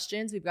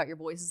questions. We've got your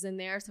voices in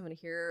there. So I'm going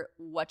to hear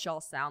what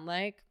y'all sound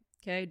like.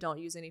 Okay, don't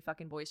use any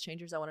fucking voice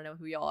changers. I want to know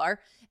who y'all are.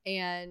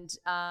 And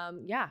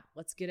yeah,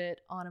 let's get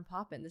it on and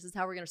popping. This is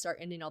how we're going to start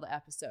ending all the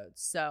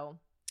episodes. So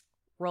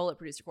roll it,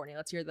 producer Courtney.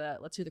 Let's hear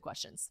the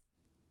questions.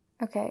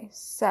 Okay,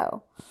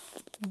 so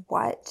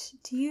what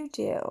do you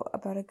do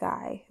about a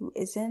guy who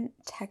isn't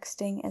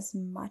texting as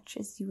much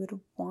as you would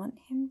want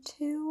him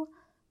to,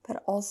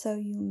 but also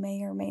you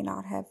may or may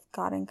not have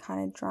gotten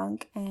kind of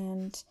drunk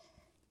and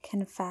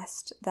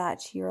confessed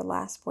that your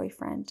last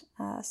boyfriend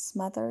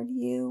smothered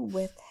you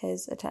with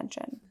his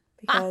attention?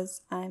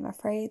 Because I'm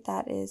afraid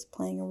that is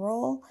playing a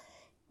role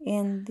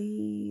in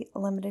the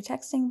limited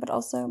texting, but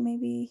also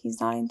maybe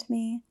he's not into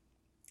me.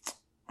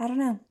 I don't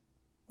know.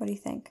 What do you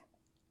think?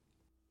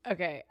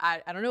 Okay,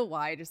 I don't know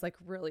why. I just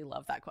really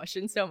love that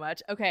question so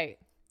much. Okay,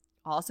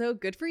 Also,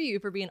 good for you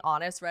for being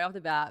honest right off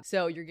the bat.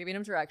 So you're giving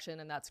him direction,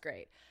 and that's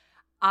great.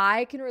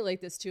 I can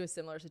relate this to a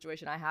similar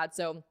situation I had.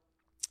 So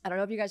I don't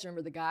know if you guys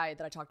remember the guy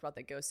that I talked about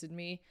that ghosted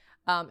me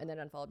and then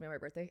unfollowed me on my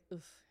birthday.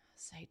 Oof,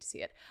 I hate to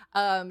see it.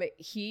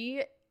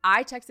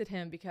 I texted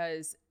him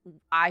because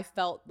I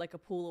felt like a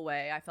pull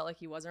away. I felt like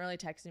he wasn't really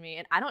texting me,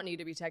 and I don't need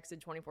to be texted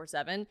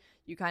 24/7.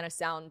 You kind of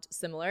sound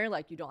similar,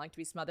 like you don't like to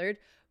be smothered,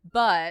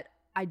 but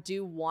I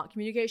do want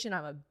communication.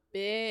 I'm a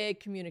big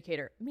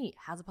communicator. Me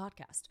has a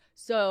podcast.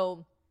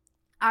 So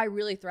I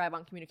really thrive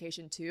on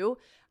communication too.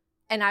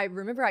 And I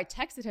remember I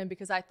texted him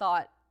because I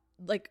thought,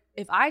 like,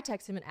 if I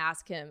text him and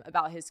ask him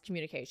about his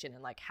communication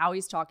and like how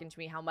he's talking to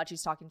me, how much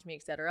he's talking to me,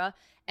 etc.,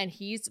 and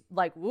he's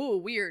like, woo,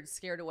 weird,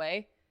 scared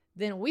away,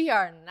 then we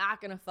are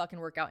not going to fucking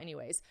work out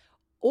anyways.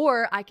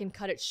 Or I can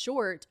cut it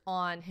short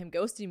on him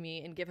ghosting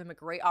me and give him a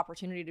great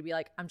opportunity to be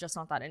like, I'm just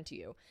not that into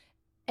you.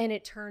 And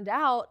it turned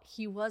out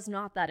he was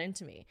not that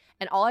into me.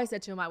 And all I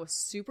said to him, I was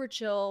super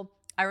chill.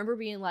 I remember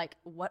being like,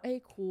 what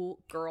a cool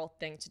girl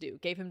thing to do.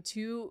 Gave him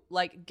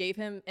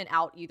an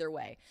out either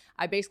way.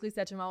 I basically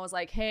said to him, I was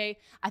like, hey,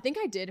 I think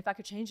I did, if I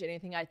could change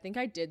anything, I think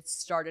I did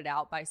start it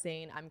out by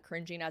saying I'm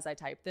cringing as I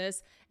type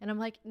this. And I'm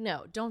like,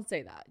 no, don't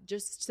say that.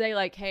 Just say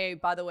like, hey,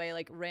 by the way,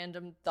 like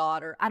random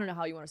thought, or I don't know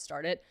how you want to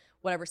start it,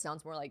 whatever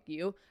sounds more like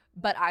you.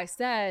 But I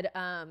said,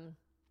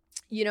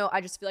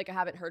 I just feel like I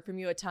haven't heard from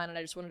you a ton and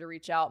I just wanted to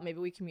reach out. Maybe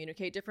we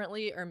communicate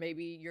differently, or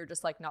maybe you're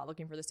just like not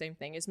looking for the same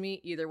thing as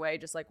me. Either way,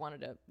 just like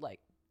wanted to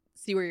like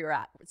see where you're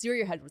at, see where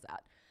your head was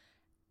at.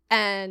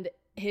 And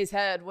his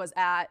head was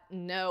at,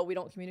 no, we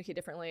don't communicate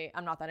differently.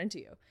 I'm not that into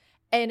you.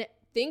 And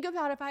think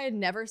about if I had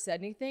never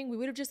said anything, we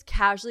would have just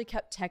casually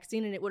kept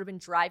texting and it would have been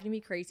driving me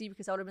crazy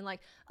because I would have been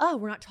like, oh,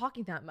 we're not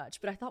talking that much,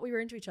 but I thought we were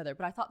into each other,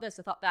 but I thought this,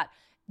 I thought that.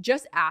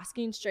 Just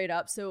asking straight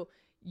up. So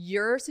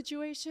your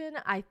situation,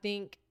 I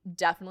think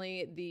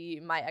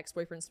definitely my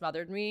ex-boyfriend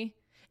smothered me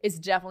is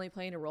definitely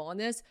playing a role in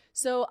this.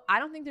 So I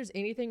don't think there's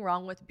anything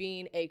wrong with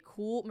being a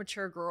cool,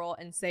 mature girl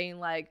and saying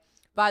like,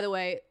 by the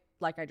way,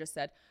 like I just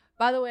said,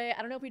 by the way,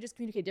 I don't know if we just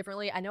communicate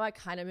differently. I know I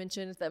kind of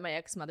mentioned that my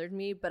ex smothered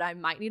me, but I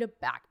might need to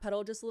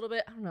backpedal just a little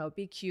bit. I don't know,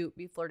 be cute,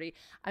 be flirty.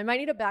 I might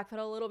need to backpedal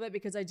a little bit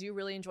because I do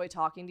really enjoy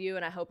talking to you.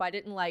 And I hope I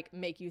didn't like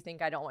make you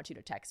think I don't want you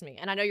to text me.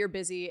 And I know you're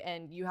busy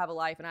and you have a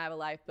life and I have a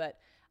life, but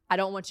I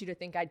don't want you to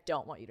think I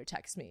don't want you to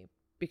text me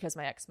because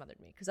my ex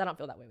smothered me, because I don't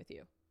feel that way with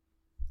you.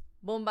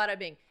 Boom, bada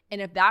bing. And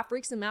if that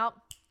freaks him out,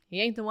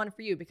 he ain't the one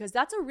for you, because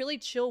that's a really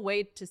chill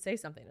way to say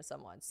something to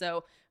someone.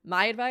 So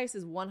my advice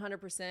is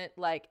 100%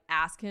 like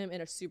ask him in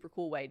a super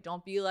cool way.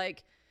 Don't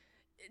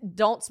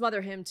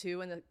smother him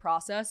too in the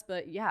process,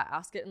 but yeah,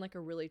 ask it in like a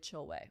really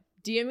chill way.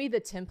 DM me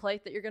the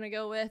template that you're going to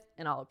go with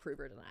and I'll approve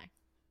or deny.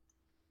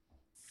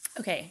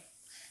 Okay.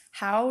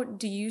 How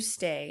do you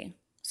stay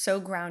so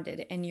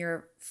grounded in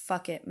your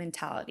fuck it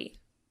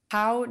mentality?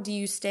 How do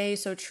you stay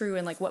so true,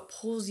 and like what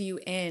pulls you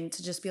in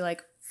to just be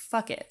like,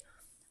 fuck it.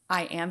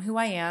 I am who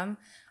I am.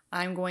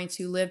 I'm going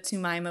to live to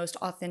my most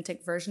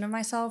authentic version of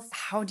myself.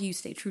 How do you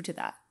stay true to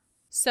that?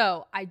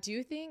 So I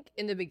do think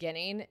in the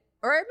beginning,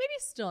 or maybe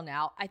still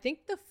now, I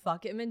think the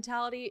fuck it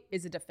mentality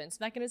is a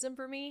defense mechanism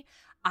for me.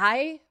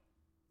 I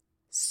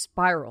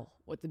spiral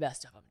with the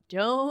best of them.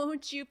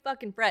 Don't you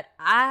fucking fret.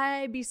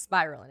 I be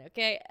spiraling,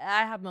 okay?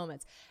 I have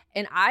moments.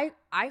 And I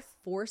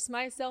force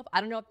myself. I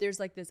don't know if there's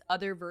like this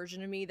other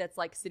version of me that's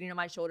like sitting on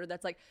my shoulder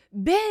that's like,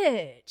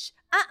 bitch,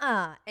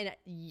 and it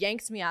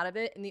yanks me out of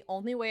it. And the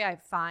only way I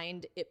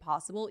find it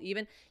possible,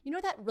 even, you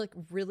know, that like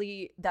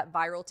really, that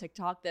viral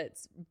TikTok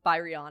that's by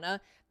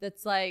Rihanna,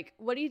 that's like,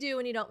 what do you do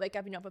when you don't wake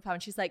up and you don't feel power?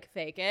 And she's like,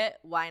 fake it.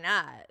 Why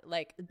not?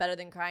 Like, better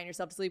than crying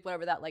yourself to sleep,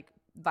 whatever that like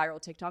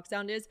viral TikTok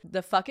sound is.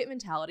 The fuck it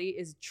mentality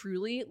is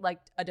truly like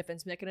a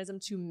defense mechanism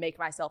to make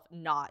myself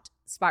not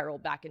spiral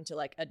back into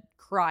like a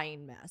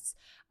crying mess.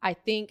 I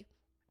think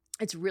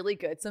it's really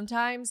good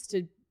sometimes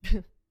to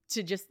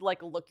just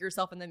like look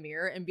yourself in the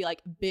mirror and be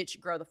like, bitch,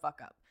 grow the fuck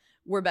up.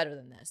 We're better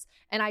than this.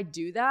 And I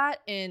do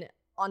that. And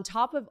on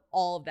top of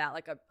all of that,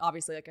 like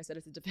obviously, like I said,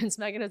 it's a defense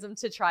mechanism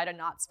to try to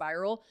not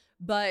spiral.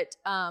 But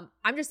I'm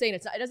just saying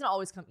it doesn't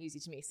always come easy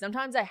to me.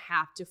 Sometimes I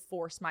have to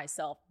force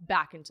myself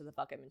back into the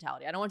fuck it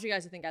mentality. I don't want you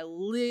guys to think I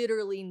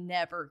literally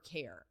never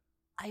care.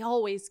 I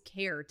always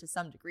care to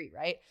some degree,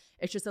 right?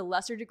 It's just a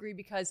lesser degree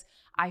because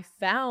I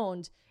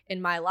found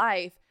in my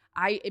life,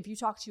 if you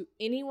talk to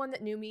anyone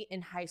that knew me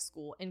in high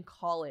school, in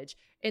college,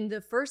 in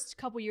the first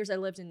couple years I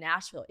lived in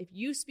Nashville, if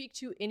you speak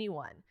to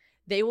anyone,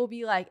 they will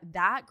be like,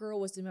 that girl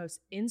was the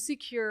most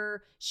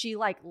insecure. She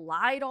like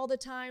lied all the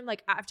time.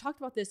 Like I've talked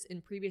about this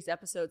in previous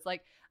episodes.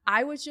 Like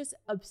I was just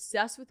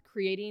obsessed with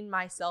creating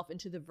myself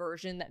into the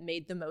version that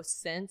made the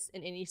most sense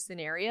in any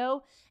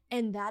scenario.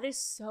 And that is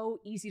so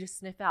easy to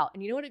sniff out.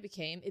 And you know what it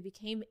became? It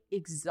became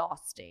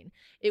exhausting.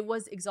 It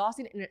was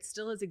exhausting, and it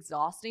still is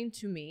exhausting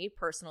to me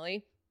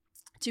personally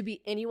to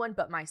be anyone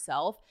but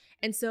myself.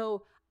 And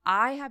so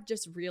I have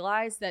just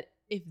realized that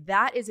if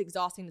that is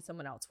exhausting to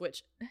someone else,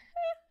 which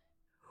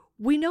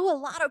we know a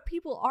lot of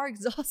people are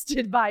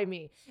exhausted by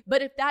me,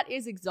 but if that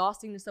is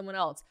exhausting to someone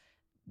else,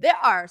 there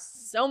are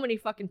so many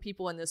fucking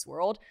people in this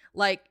world.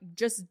 Like,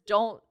 just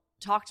don't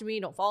talk to me,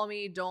 don't follow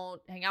me,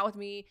 don't hang out with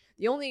me.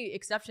 The only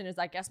exception is,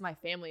 I guess, my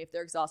family. If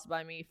they're exhausted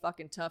by me,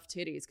 fucking tough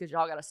titties, because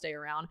y'all got to stay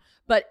around.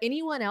 But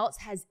anyone else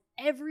has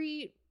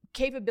every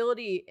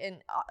capability, and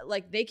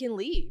like, they can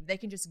leave. They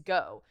can just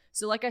go.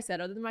 So like I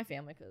said, other than my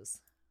family,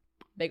 because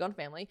big on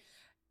family,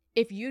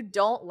 if you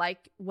don't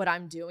like what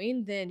I'm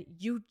doing, then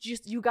you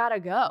gotta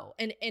go.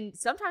 And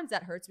sometimes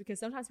that hurts, because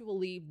sometimes people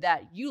leave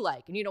that you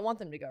like and you don't want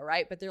them to go,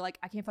 right? But they're like,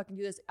 I can't fucking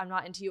do this. I'm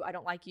not into you. I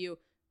don't like you.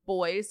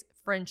 Boys,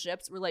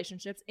 friendships,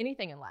 relationships,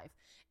 anything in life.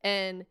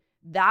 And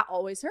that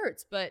always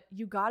hurts. But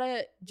you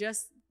gotta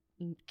just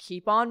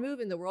keep on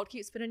moving. The world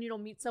keeps spinning. You'll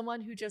meet someone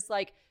who just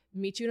like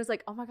meets you and is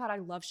like, oh my God, I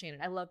love Shannon.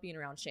 I love being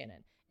around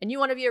Shannon. And you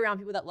want to be around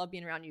people that love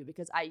being around you,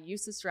 because I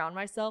used to surround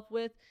myself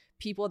with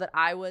people that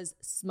I was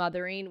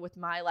smothering with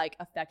my like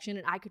affection,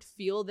 and I could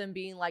feel them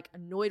being like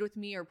annoyed with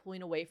me or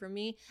pulling away from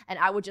me, and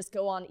I would just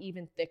go on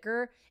even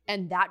thicker,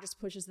 and that just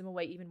pushes them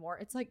away even more.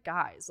 It's like,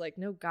 guys, like,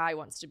 no guy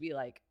wants to be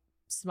like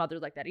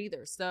smothered like that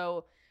either.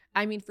 So,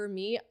 I mean, for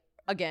me,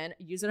 again,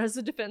 use it as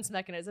a defense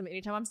mechanism.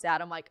 Anytime I'm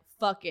sad, I'm like,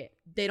 fuck it.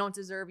 They don't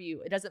deserve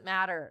you. It doesn't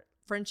matter.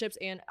 Friendships,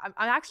 and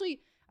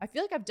I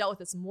feel like I've dealt with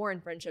this more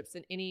in friendships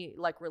than any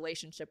like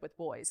relationship with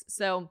boys.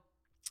 So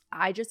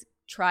I just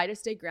try to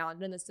stay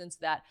grounded in the sense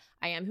that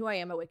I am who I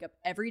am. I wake up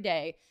every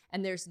day,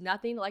 and there's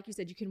nothing, like you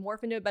said, you can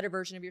morph into a better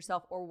version of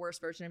yourself or a worse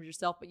version of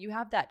yourself, but you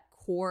have that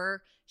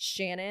core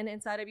Shannon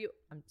inside of you.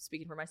 I'm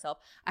speaking for myself.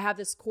 I have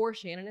this core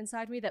Shannon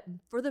inside me that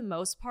for the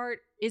most part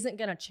isn't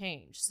going to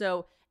change.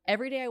 So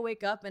every day I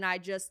wake up and I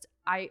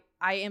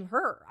am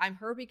her. I'm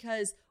her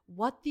because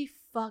what the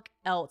fuck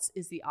else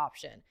is the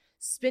option?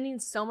 Spending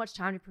so much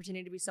time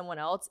pretending to be someone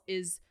else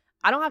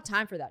I don't have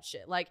time for that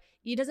shit. Like,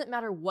 it doesn't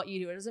matter what you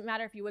do. It doesn't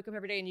matter if you wake up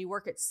every day and you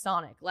work at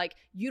Sonic. Like,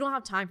 you don't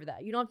have time for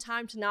that. You don't have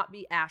time to not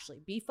be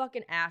Ashley. Be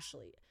fucking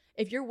Ashley.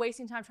 If you're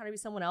wasting time trying to be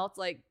someone else,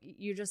 like,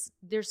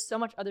 there's so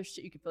much other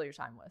shit you could fill your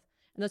time with.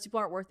 And those people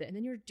aren't worth it. And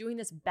then you're doing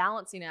this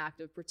balancing act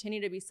of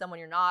pretending to be someone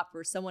you're not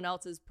for someone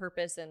else's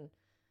purpose. And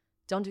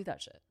don't do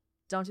that shit.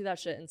 Don't do that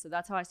shit. And so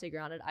that's how I stay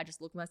grounded. I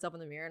just look at myself in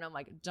the mirror and I'm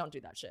like, don't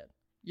do that shit.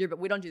 But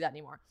we don't do that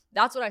anymore.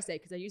 That's what I say,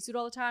 because I used to do it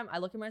all the time. I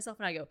look at myself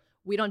and I go,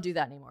 we don't do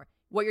that anymore.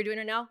 What you're doing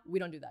right now, we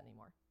don't do that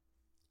anymore.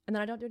 And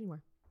then I don't do it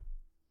anymore.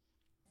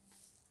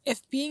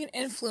 If being an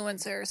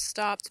influencer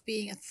stopped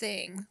being a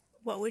thing,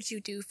 what would you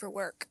do for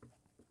work?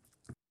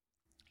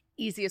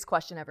 Easiest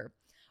question ever.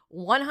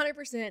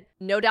 100%,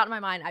 no doubt in my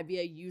mind, I'd be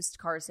a used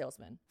car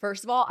salesman.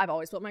 First of all, I've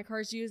always bought my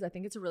cars used. I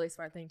think it's a really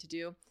smart thing to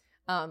do.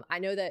 I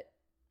know that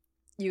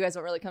you guys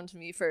don't really come to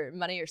me for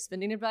money or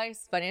spending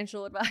advice,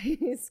 financial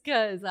advice,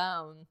 because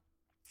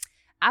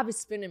I was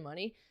spending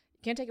money. You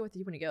can't take it with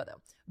you when you go,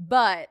 though.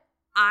 But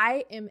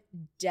I am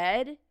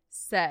dead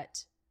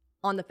set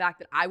on the fact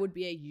that I would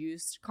be a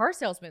used car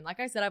salesman.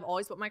 Like I said, I've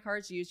always bought my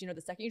cars used. You know,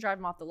 the second you drive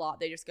them off the lot,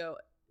 they just go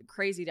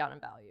crazy down in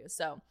value.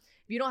 So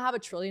if you don't have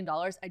 $1 trillion,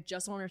 I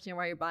just don't understand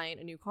why you're buying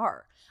a new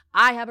car.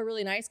 I have a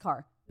really nice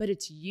car, but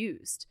it's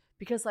used.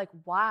 Because, like,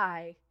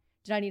 why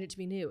did I need it to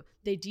be new?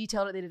 They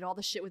detailed it. They did all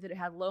the shit with it. It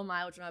had low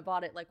mileage when I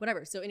bought it. Like,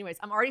 whatever. So anyways,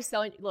 I'm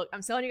selling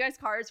you guys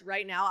cars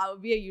right now. I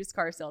would be a used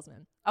car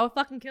salesman. I would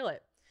fucking kill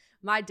it.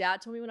 My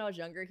dad told me when I was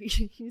younger,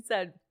 he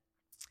said,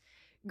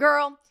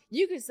 girl,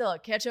 you could sell a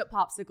ketchup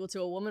popsicle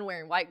to a woman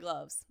wearing white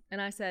gloves.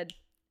 And I said,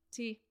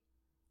 T,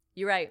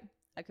 you're right.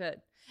 I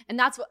could. And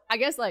that's what, I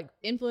guess, like,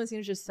 influencing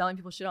is just selling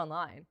people shit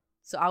online.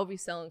 So I would be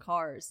selling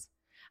cars.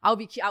 I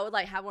would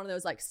like have one of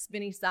those like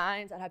spinny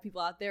signs. I'd have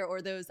people out there,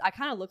 or those, I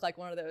kind of look like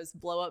one of those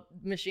blow up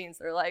machines.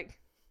 They're like,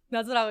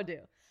 that's what I would do.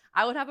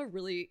 I would have a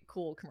really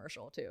cool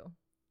commercial too.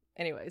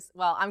 Anyways,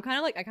 well, I kind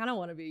of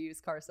want to be a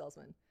used car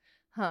salesman.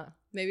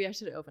 Maybe I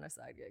should open a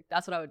side gig.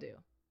 That's what I would do.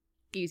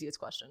 Easiest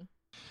question.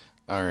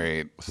 All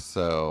right.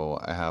 So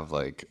I have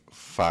like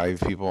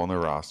 5 people on the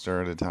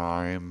roster at a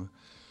time.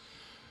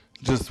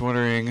 Just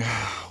wondering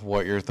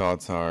what your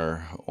thoughts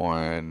are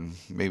on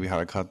maybe how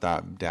to cut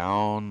that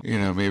down. You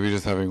know, maybe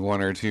just having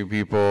 1 or 2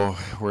 people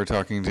we're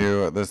talking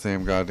to at the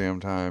same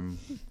goddamn time.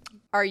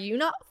 Are you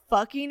not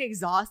fucking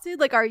exhausted?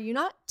 Like, are you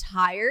not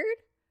tired?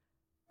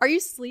 Are you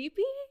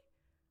sleepy?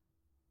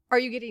 Are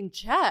you getting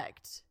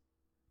checked?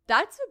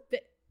 That's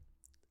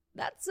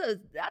a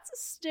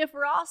stiff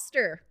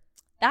roster.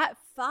 That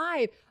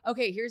 5.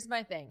 Okay, here's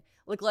my thing.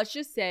 Like, let's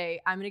just say,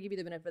 I'm going to give you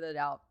the benefit of the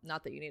doubt.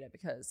 Not that you need it,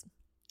 because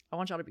I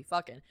want y'all to be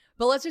fucking.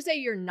 But let's just say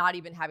you're not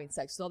even having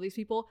sex with all these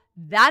people.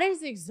 That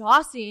is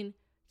exhausting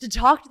to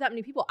talk to that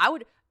many people.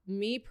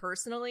 Me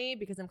personally,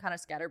 because I'm kind of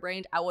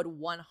scatterbrained, I would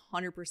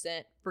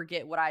 100%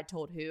 forget what I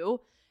told who.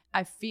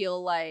 I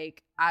feel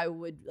like I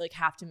would like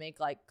have to make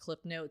like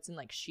clip notes and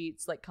like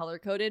sheets like color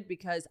coded,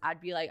 because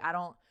I'd be like, I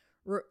don't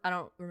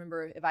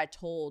remember if I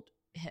told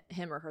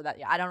him or her that.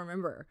 Yeah, I don't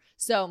remember.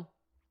 So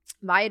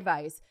my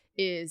advice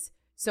is,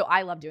 so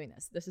I love doing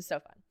this. This is so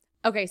fun.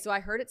 Okay, so I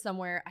heard it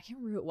somewhere. I can't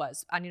remember who it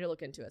was. I need to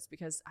look into this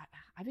because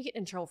I've been getting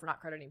in trouble for not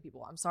crediting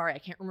people. I'm sorry. I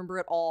can't remember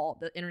it all.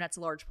 The internet's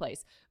a large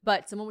place.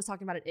 But someone was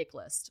talking about an ick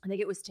list. I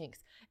think it was Tinks.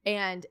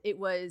 And it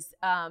was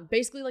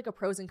basically like a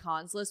pros and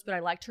cons list, but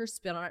I liked her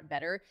spin on it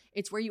better.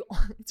 It's where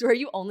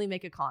you only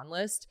make a con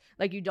list.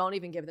 Like you don't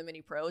even give them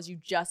any pros. You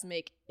just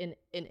make an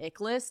ick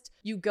list.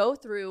 You go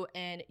through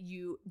and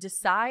you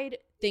decide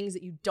things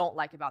that you don't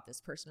like about this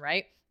person,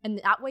 right? And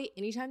that way,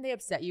 anytime they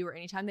upset you or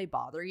anytime they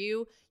bother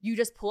you, you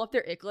just pull up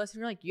their ick list and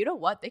you're like, you know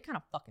what? They kind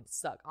of fucking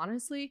suck.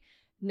 Honestly,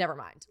 never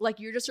mind. Like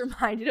you're just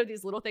reminded of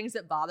these little things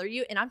that bother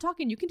you. And I'm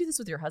talking, you can do this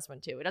with your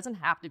husband too. It doesn't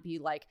have to be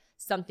like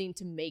something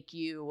to make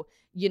you,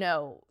 you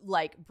know,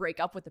 like break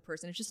up with the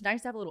person. It's just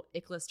nice to have a little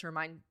ick list to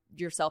remind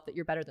yourself that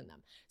you're better than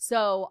them.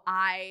 So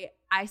I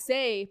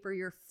say for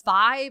your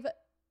 5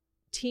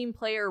 team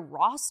player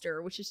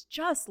roster, which is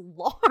just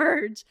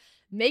large,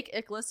 make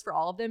ick lists for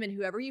all of them, and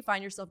whoever you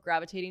find yourself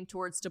gravitating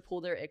towards to pull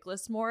their ick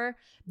list more,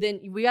 then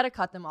we got to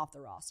cut them off the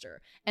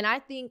roster. And I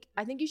think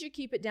you should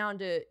keep it down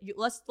to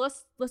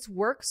let's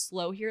work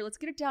slow here. Let's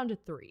get it down to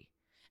 3,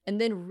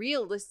 and then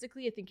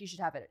realistically, I think you should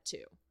have it at 2.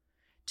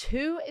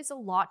 2 is a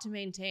lot to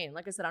maintain.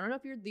 Like I said, I don't know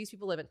if these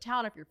people live in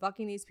town, if you're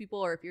fucking these people,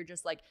 or if you're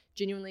just like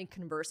genuinely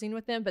conversing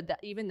with them. But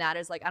that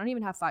is like, I don't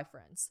even have 5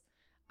 friends.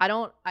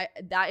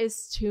 That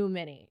is too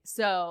many.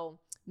 So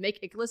make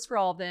ick lists for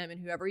all of them, and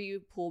whoever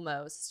you pull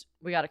most,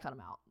 we got to cut them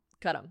out.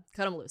 Cut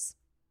them loose.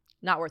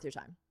 Not worth your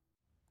time.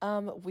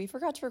 We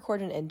forgot to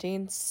record an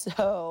ending,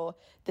 so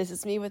this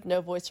is me with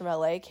no voice from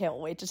LA. Can't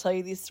wait to tell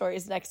you these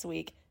stories next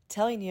week.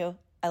 Telling you,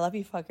 I love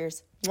you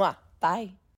fuckers. Mwah. Bye.